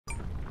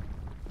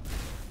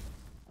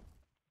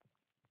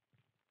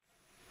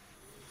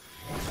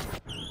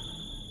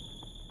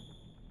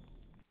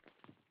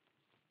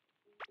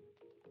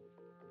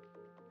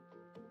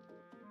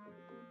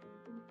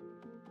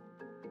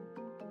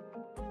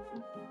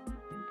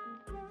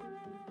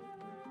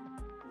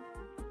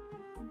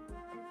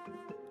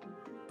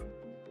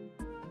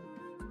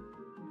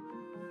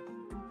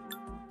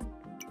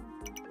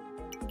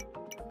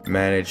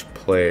Manage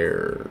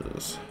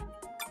players.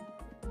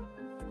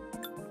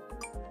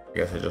 I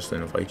guess I just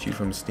invite you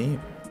from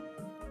Steam.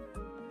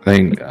 I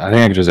think I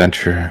can just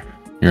enter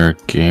your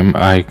game.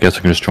 I guess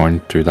I can just join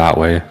through that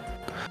way.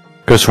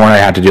 Because when I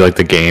had to do like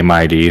the game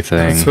ID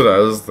thing. That's what I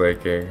was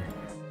thinking.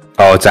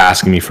 Oh, it's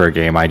asking me for a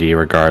game ID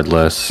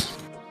regardless.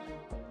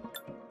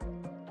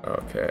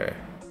 Okay.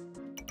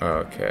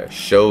 Okay.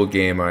 Show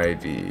game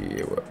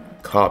ID.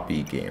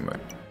 Copy game ID.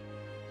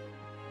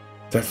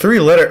 It's a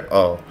 3-letter.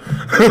 Oh.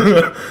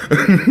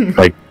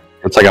 Like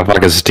it's like a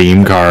fucking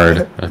Steam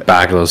card.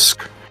 Back of those.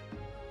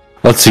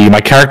 Let's see. My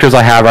characters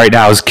I have right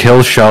now is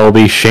Kill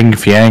Shelby, Xing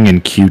Fiang,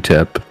 and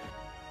Q-Tip.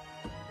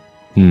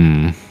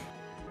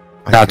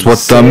 That's what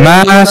the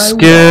mask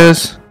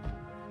is.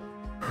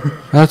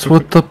 That's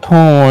what the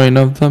point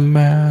of the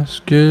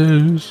mask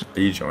is. Are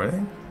you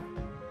joining?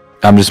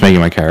 I'm just making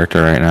my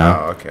character right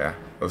now. Oh, okay.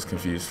 I was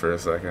confused for a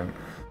second.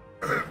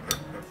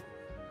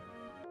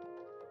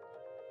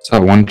 Is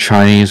that one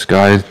Chinese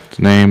guy's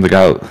name? The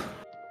guy.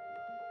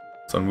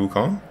 Sun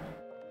Wukong?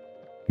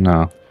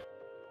 No.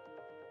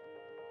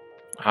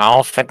 I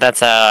don't think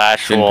that's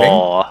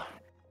actual.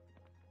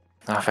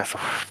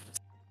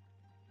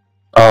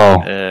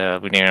 Oh.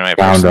 We named my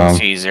Found person him.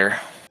 Caesar.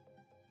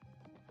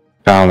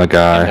 Found the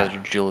guy.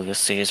 Julius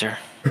Caesar.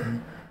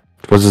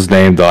 What's his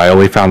name though? I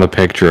only found the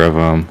picture of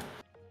him.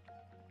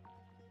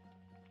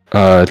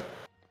 Oh,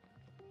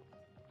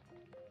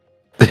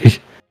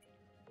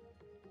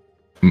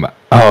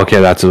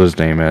 okay, that's what his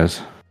name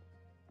is.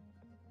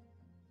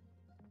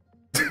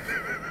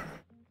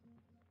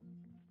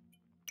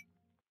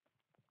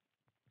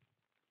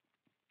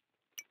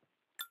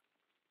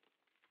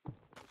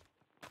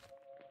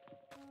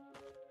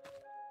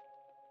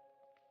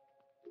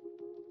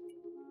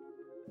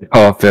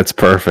 Oh, it fits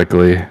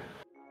perfectly.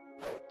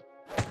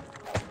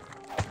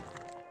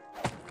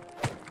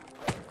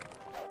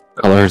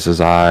 Colors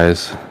his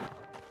eyes.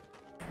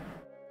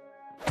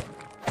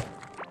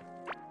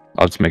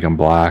 I'll just make him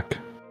black.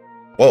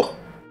 Whoa.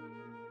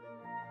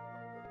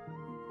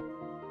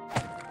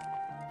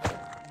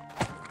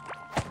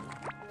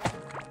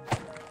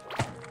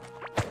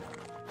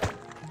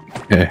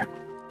 Okay.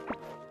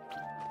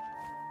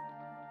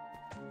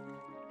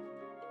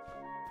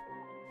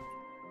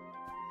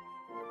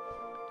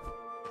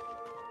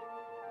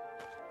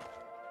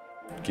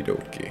 Okie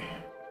dokie.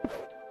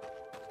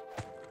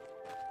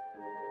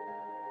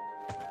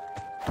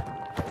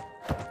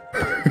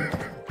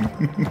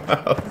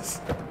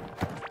 Mouse.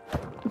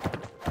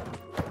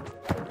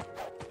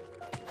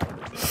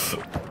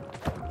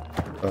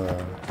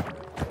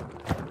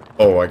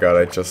 Oh my god,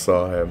 I just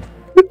saw him.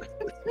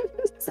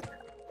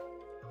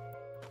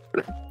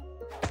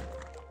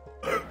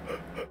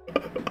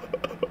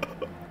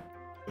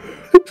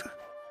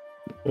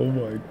 Oh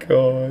my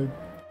god.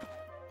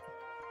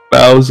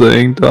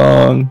 Bowsing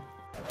Dong.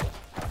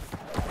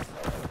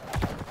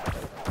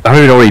 I don't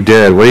even know what he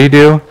did. What did he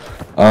do?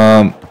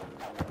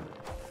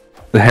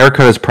 The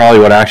haircut is probably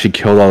what actually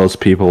killed all those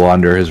people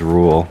under his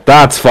rule.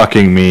 That's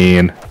fucking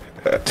mean.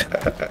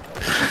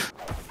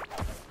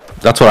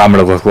 That's what I'm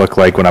gonna look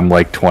like when I'm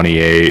like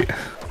 28.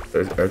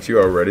 Aren't you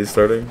already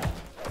starting?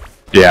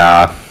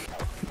 Yeah.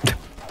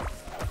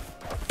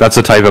 That's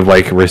the type of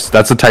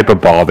that's the type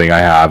of balding I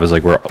have, is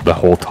like where the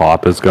whole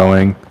top is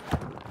going.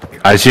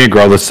 I just need to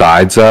grow the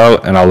sides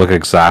out and I'll look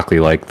exactly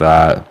like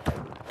that.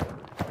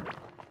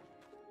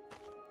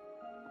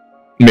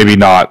 Maybe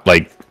not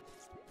like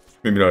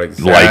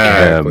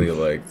exactly him.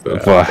 like that,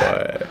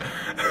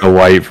 But the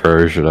white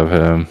version of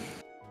him.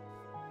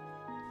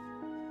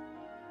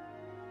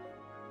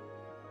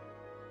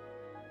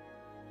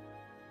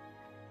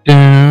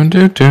 And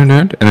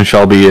then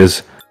Shelby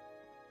is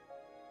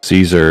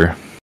Caesar.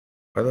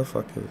 Why the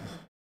fuck is...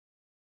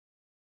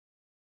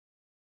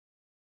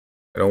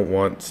 I don't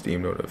want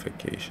Steam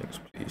notifications,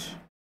 please.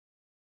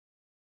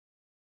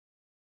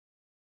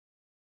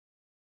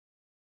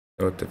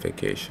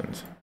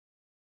 Notifications.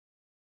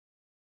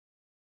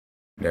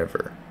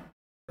 Never.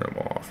 Turn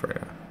them off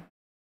right now.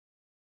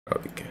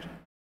 That'll be good.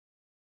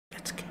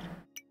 That's good.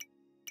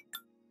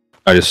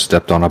 I just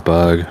stepped on a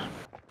bug.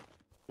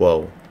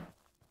 Whoa.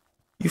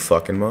 You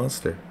fucking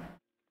monster.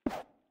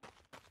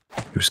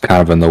 He was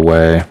kind of in the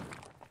way.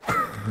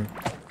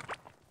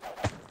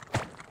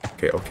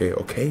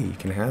 Okay, you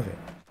can have it.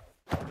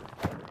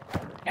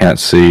 Can't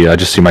see, I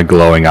just see my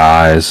glowing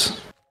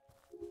eyes.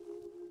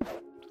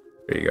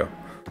 There you go.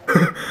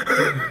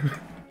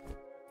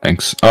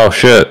 Thanks. Oh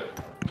shit.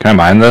 Can I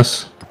mine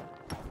this?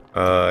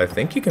 I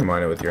think you can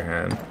mine it with your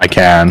hand. I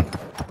can.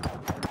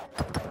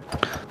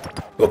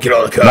 Go get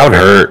all the copper. That would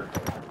hurt.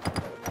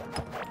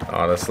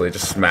 Honestly,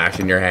 just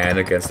smashing your hand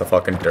against a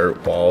fucking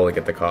dirt wall to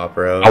get the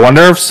copper out. I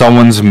wonder if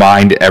someone's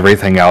mined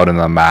everything out in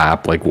the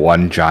map, like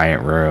one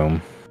giant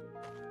room.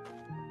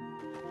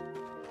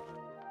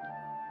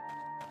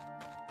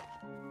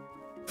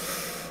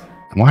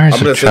 Why is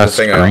the chest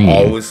green?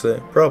 I always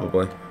say.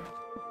 Probably.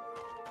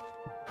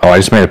 Oh, I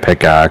just made a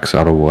pickaxe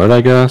out of wood,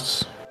 I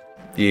guess?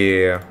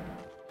 Yeah.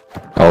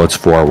 Oh, it's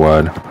 4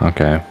 wood.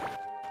 Okay.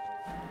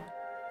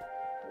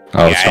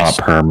 Oh, it's not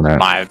permanent.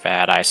 My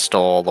bad. I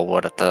stole the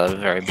wood at the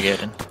very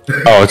beginning.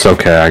 Oh, it's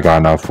okay. I got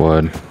enough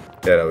wood.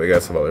 Yeah, no, we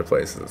got some other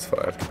places. It's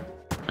fine.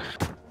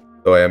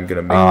 So I am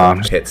gonna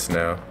make the pits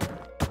now.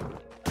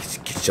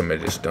 Get some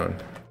of this done.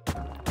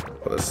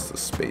 Oh, this is the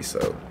space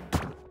out.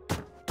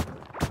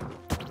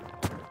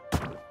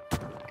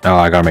 Oh,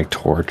 I gotta make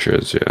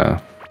torches, yeah.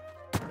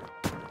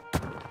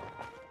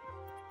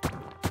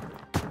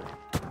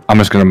 I'm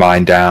just gonna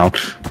mine down.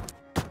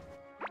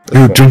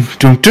 I'm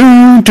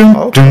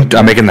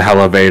making the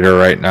elevator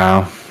right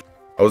now.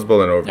 I was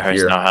building over There's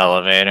here. no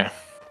elevator.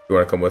 You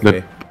wanna come with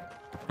me?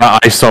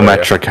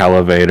 Isometric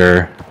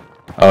elevator.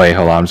 Oh wait,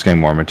 hold on, I'm just getting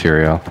more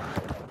material.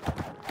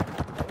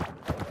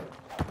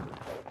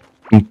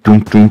 Okay,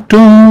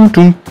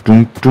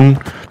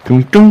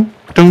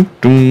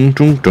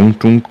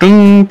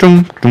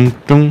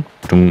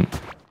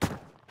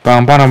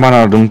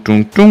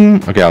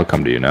 I'll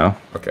come to you now.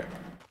 Okay.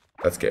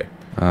 That's gay.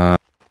 Down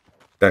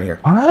here.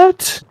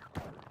 What?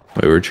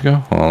 Wait, where'd you go?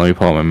 Hold on, let me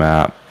pull up my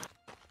map.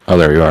 Oh,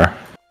 there you are.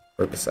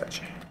 Right beside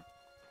you.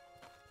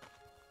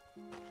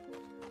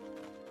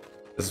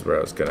 This is where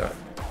I was gonna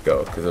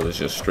go, because it was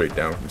just straight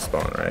down from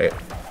spawn, right?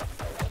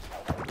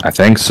 I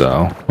think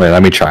so. Wait,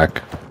 let me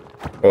check.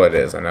 Well, it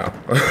is, I know.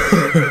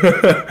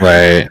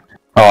 Wait.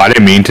 Oh, I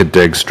didn't mean to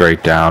dig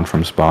straight down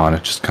from spawn.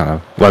 It just kind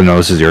of... Well, no,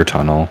 this is your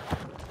tunnel.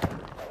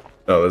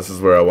 No, this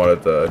is where I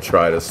wanted to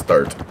try to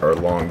start our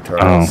long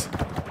tunnels.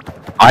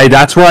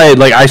 That's why,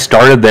 like, I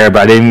started there,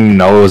 but I didn't even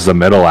know it was the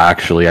middle,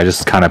 actually. I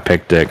just kind of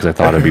picked it because I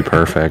thought it'd be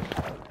perfect.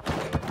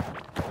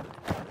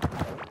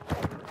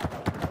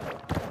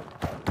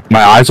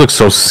 My eyes look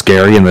so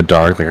scary in the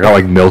dark. Like, I got,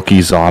 like,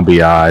 milky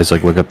zombie eyes.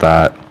 Like, look at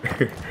that.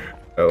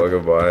 Oh, look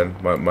at mine.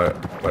 Mine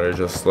are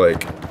just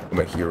like, I'm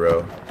a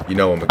hero. You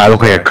know I'm a I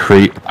look like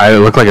I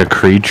look like a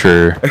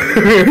creature.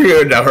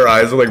 Now her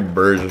eyes are like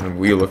birds and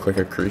we look like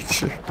a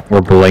creature.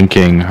 We're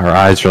blinking. Our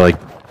eyes are like...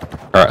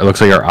 it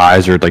looks like our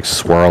eyes are, like,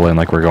 swirling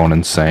like we're going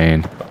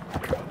insane.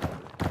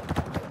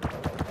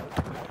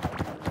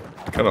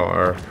 Kinda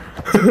are.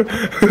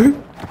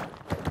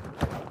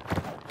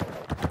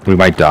 We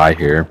might die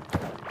here.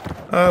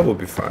 We'll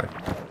be fine.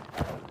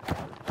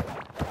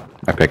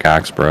 My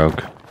pickaxe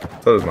broke.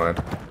 So does mine.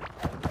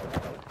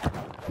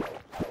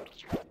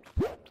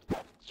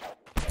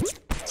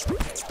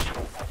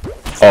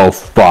 Oh,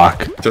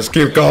 fuck. Just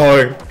keep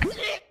going.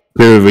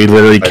 Dude, we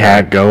literally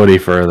can't go any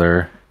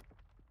further.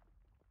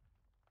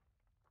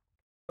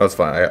 That's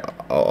fine.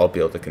 I'll be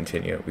able to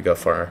continue. We got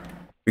far.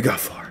 We got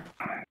far.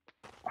 I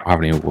don't have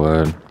any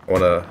wood. I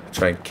wanna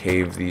try and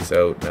cave these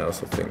out now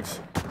so things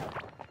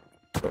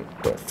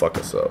don't fuck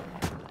us up.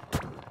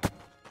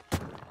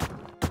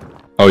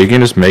 Oh, you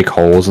can just make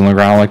holes in the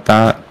ground like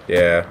that?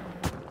 Yeah.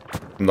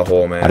 From the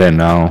hole, man. I didn't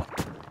know.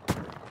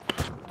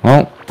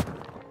 Well.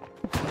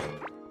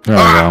 There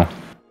we go.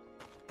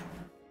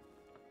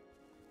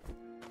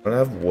 I don't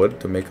have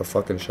wood to make a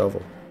fucking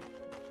shovel.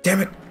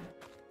 Damn it!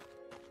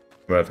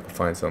 I'm gonna have to go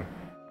find some.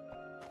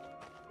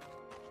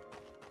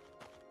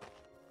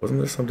 Wasn't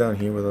there some down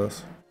here with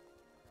us?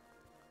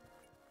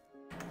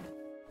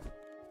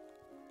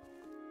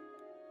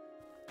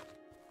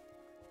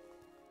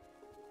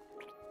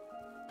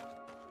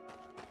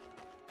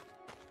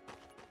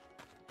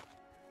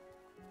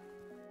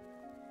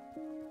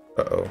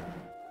 Uh-oh.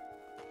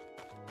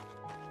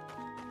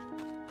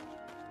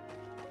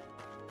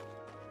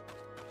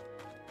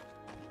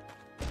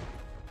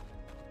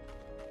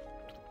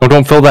 Oh,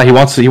 don't fill that. He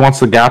wants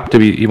the gap to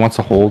be. He wants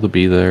the hole to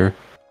be there.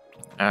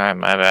 Alright,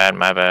 my bad,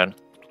 my bad.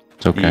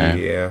 It's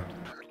okay. Yeah.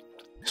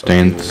 Stay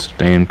in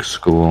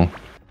school.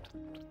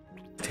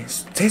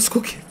 Stay in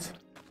school, kids.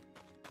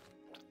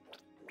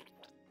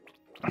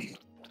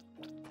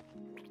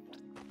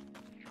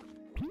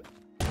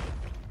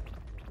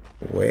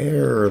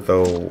 Where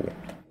though?